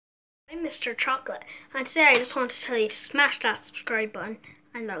I'm Mr. Chocolate, and today I just want to tell you to smash that subscribe button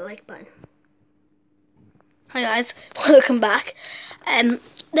and that like button. Hi guys, welcome back.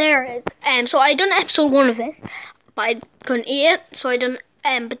 There it is. So I done episode 1 of this, but I couldn't eat it, so I done.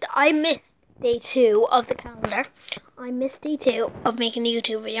 But I missed day 2 of the calendar. I missed day 2 of making a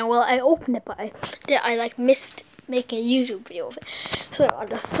YouTube video. Well, I opened it, but I missed making a YouTube video of it. So on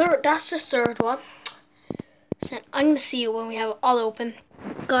the third, that's the third one. So I'm gonna see you when we have it all open.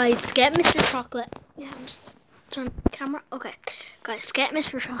 Guys, to get Mr. Chocolate. Yeah, I'm just turn the camera. Okay. Guys, to get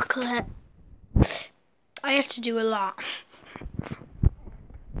Mr. Chocolate, I have to do a lot.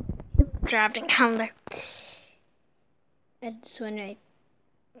 Grabbed a calendar. And so anyway.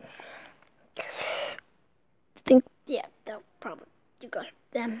 I think, yeah, no problem. You got it.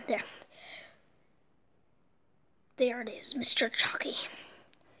 There. There it is, Mr. Chucky.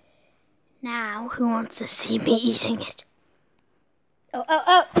 Now, who wants to see me eating it?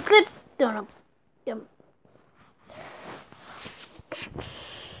 Oh, it's good. Don't know.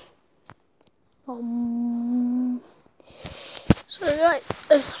 Sorry guys.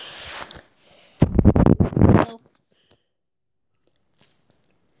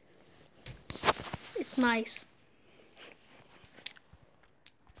 It's nice.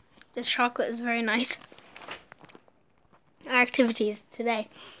 This chocolate is very nice. Our activities today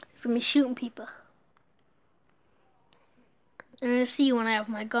is going to be shooting people. I'm going to see you when I have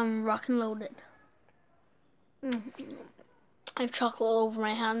my gun rock and loaded. I have chocolate all over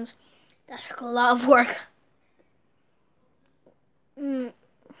my hands. That took a lot of work. Well,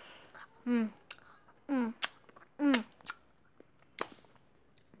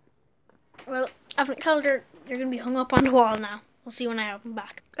 Avnint calendar, you're going to be hung up on the wall now. We'll see when I have him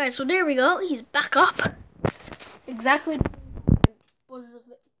back. Guys, so there we go. He's back up. Exactly.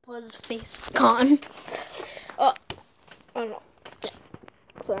 Buzz face is gone. Oh no. Yeah.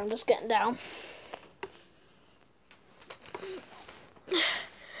 So I'm just getting down.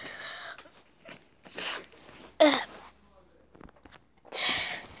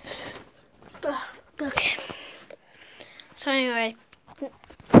 Okay. So anyway.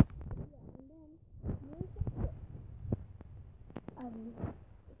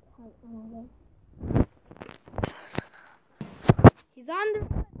 He's on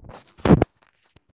the